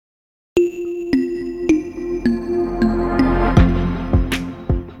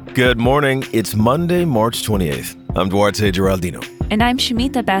Good morning. It's Monday, March 28th. I'm Duarte Geraldino. And I'm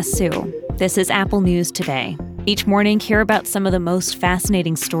Shamita Basu. This is Apple News Today. Each morning, hear about some of the most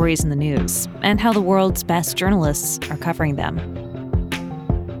fascinating stories in the news and how the world's best journalists are covering them.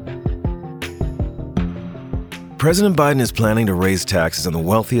 President Biden is planning to raise taxes on the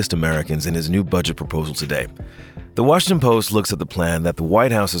wealthiest Americans in his new budget proposal today. The Washington Post looks at the plan that the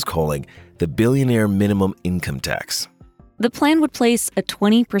White House is calling the billionaire minimum income tax. The plan would place a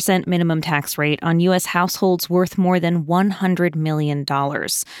 20% minimum tax rate on U.S. households worth more than $100 million.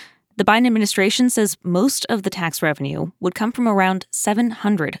 The Biden administration says most of the tax revenue would come from around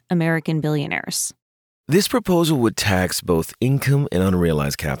 700 American billionaires. This proposal would tax both income and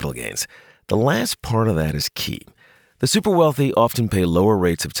unrealized capital gains. The last part of that is key. The super wealthy often pay lower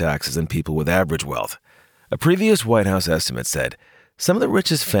rates of taxes than people with average wealth. A previous White House estimate said some of the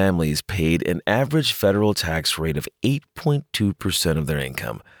richest families paid an average federal tax rate of 8.2% of their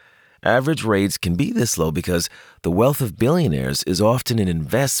income. Average rates can be this low because the wealth of billionaires is often in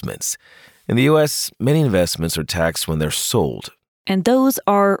investments. In the U.S., many investments are taxed when they're sold. And those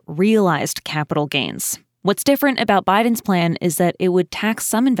are realized capital gains. What's different about Biden's plan is that it would tax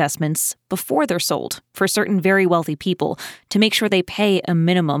some investments before they're sold for certain very wealthy people to make sure they pay a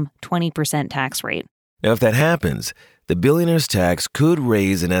minimum 20% tax rate. Now, if that happens, the billionaire's tax could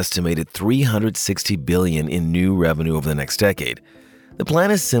raise an estimated $360 billion in new revenue over the next decade. The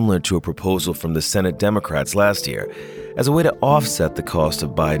plan is similar to a proposal from the Senate Democrats last year as a way to offset the cost of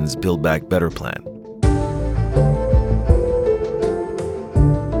Biden's Build Back Better plan.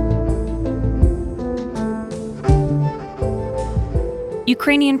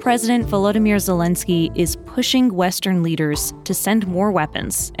 Ukrainian President Volodymyr Zelensky is pushing Western leaders to send more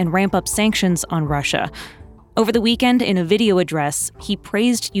weapons and ramp up sanctions on Russia. Over the weekend, in a video address, he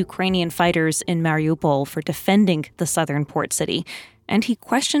praised Ukrainian fighters in Mariupol for defending the southern port city, and he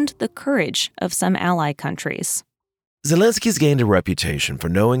questioned the courage of some ally countries. Zelensky's gained a reputation for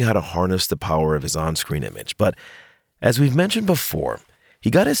knowing how to harness the power of his on-screen image, but as we've mentioned before, he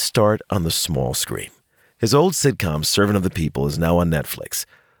got his start on the small screen. His old sitcom, Servant of the People, is now on Netflix.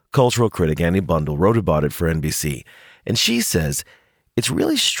 Cultural critic Annie Bundle wrote about it for NBC, and she says it's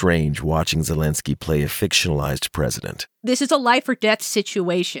really strange watching Zelensky play a fictionalized president. This is a life or death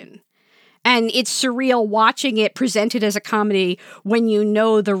situation. And it's surreal watching it presented as a comedy when you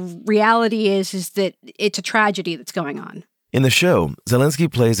know the reality is that it's a tragedy that's going on. In the show,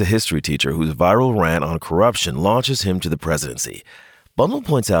 Zelensky plays a history teacher whose viral rant on corruption launches him to the presidency. Bundle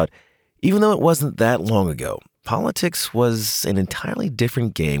points out, even though it wasn't that long ago, politics was an entirely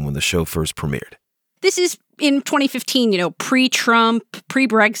different game when the show first premiered. This is in 2015, pre-Trump,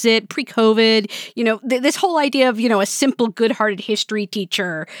 pre-Brexit, pre-COVID, this whole idea of, a simple, good-hearted history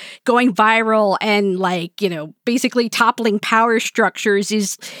teacher going viral and basically toppling power structures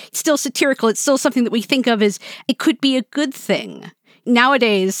is still satirical. It's still something that we think of as it could be a good thing.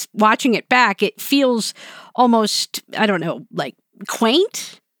 Nowadays, watching it back, it feels almost,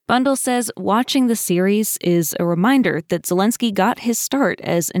 quaint. Bundle says watching the series is a reminder that Zelensky got his start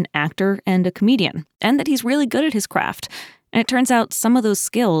as an actor and a comedian, and that he's really good at his craft. And it turns out some of those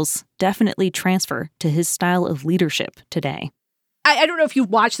skills definitely transfer to his style of leadership today. I don't know if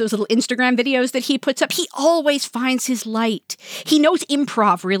you've watched those little Instagram videos that he puts up. He always finds his light. He knows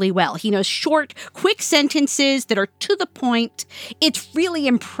improv really well. He knows short, quick sentences that are to the point. It's really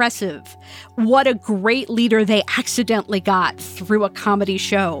impressive what a great leader they accidentally got through a comedy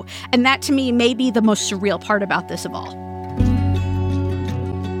show. And that, to me, may be the most surreal part about this of all.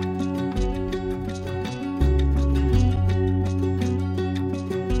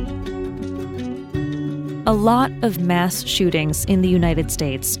 A lot of mass shootings in the United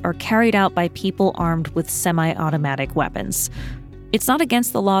States are carried out by people armed with semi-automatic weapons. It's not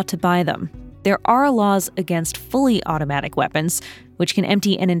against the law to buy them. There are laws against fully automatic weapons, which can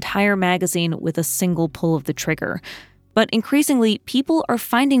empty an entire magazine with a single pull of the trigger. But increasingly, people are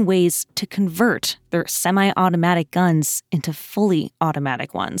finding ways to convert their semi-automatic guns into fully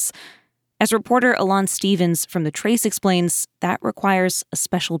automatic ones. As reporter Alon Stevens from The Trace explains, that requires a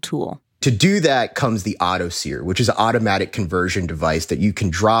special tool. To do that comes the AutoSear, which is an automatic conversion device that you can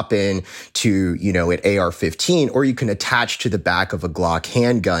drop in to, an AR-15, or you can attach to the back of a Glock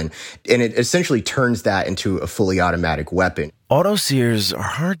handgun, and it essentially turns that into a fully automatic weapon. AutoSears are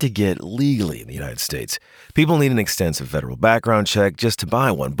hard to get legally in the United States. People need an extensive federal background check just to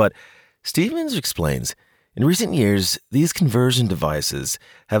buy one, but Stevens explains, in recent years, these conversion devices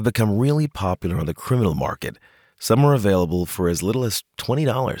have become really popular on the criminal market. Some are available for as little as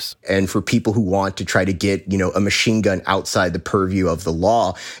 $20. And for people who want to try to get, a machine gun outside the purview of the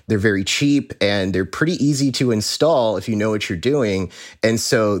law, they're very cheap and they're pretty easy to install if you know what you're doing. And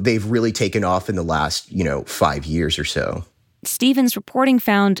so they've really taken off in the last, 5 years or so. Stephen's reporting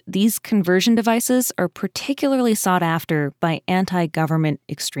found these conversion devices are particularly sought after by anti-government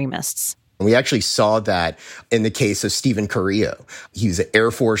extremists. We actually saw that in the case of Stephen Carrillo. He was an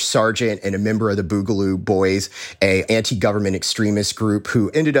Air Force sergeant and a member of the Boogaloo Boys, an anti-government extremist group who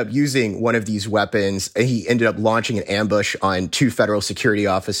ended up using one of these weapons. He ended up launching an ambush on 2 federal security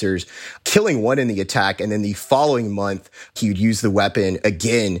officers, killing one in the attack. And then the following month, he would use the weapon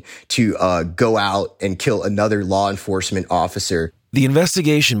again to go out and kill another law enforcement officer. The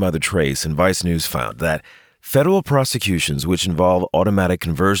investigation by The Trace and Vice News found that federal prosecutions which involve automatic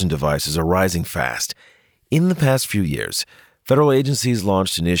conversion devices are rising fast. In the past few years, federal agencies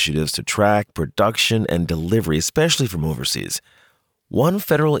launched initiatives to track production and delivery, especially from overseas. One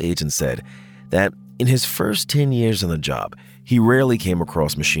federal agent said that in his first 10 years on the job, he rarely came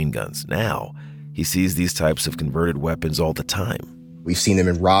across machine guns. Now, he sees these types of converted weapons all the time. We've seen them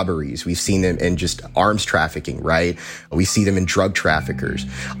in robberies. We've seen them in just arms trafficking, right? We see them in drug traffickers.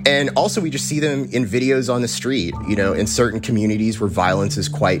 And also we just see them in videos on the street, in certain communities where violence is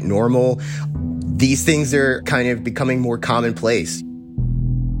quite normal. These things are kind of becoming more commonplace.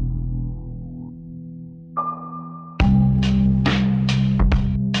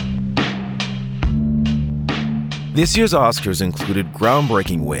 This year's Oscars included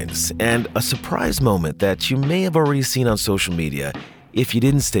groundbreaking wins and a surprise moment that you may have already seen on social media if you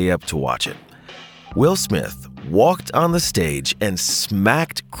didn't stay up to watch it. Will Smith walked on the stage and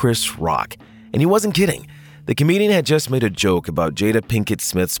smacked Chris Rock. And he wasn't kidding. The comedian had just made a joke about Jada Pinkett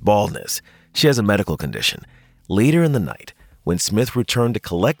Smith's baldness. She has a medical condition. Later in the night, when Smith returned to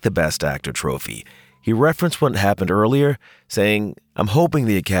collect the Best Actor trophy, he referenced what happened earlier, saying, "I'm hoping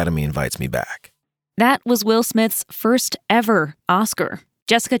the Academy invites me back." That was Will Smith's first ever Oscar.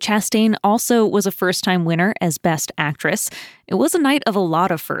 Jessica Chastain also was a first-time winner as Best Actress. It was a night of a lot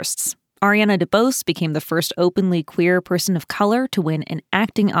of firsts. Ariana DeBose became the first openly queer person of color to win an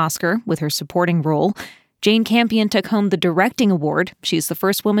acting Oscar with her supporting role. Jane Campion took home the directing award. She's the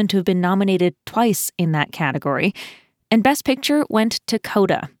first woman to have been nominated twice in that category. And Best Picture went to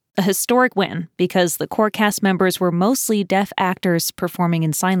Coda, a historic win because the core cast members were mostly deaf actors performing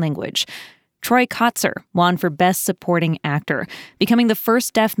in sign language. Troy Kotsur won for Best Supporting Actor, becoming the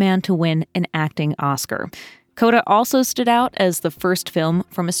first deaf man to win an acting Oscar. Coda also stood out as the first film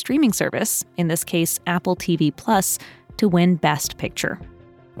from a streaming service, in this case Apple TV Plus, to win Best Picture.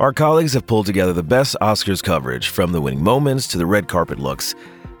 Our colleagues have pulled together the best Oscars coverage, from the winning moments to the red carpet looks.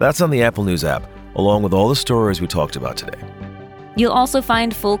 That's on the Apple News app, along with all the stories we talked about today. You'll also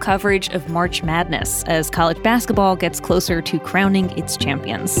find full coverage of March Madness as college basketball gets closer to crowning its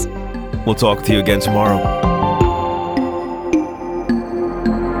champions. We'll talk to you again tomorrow.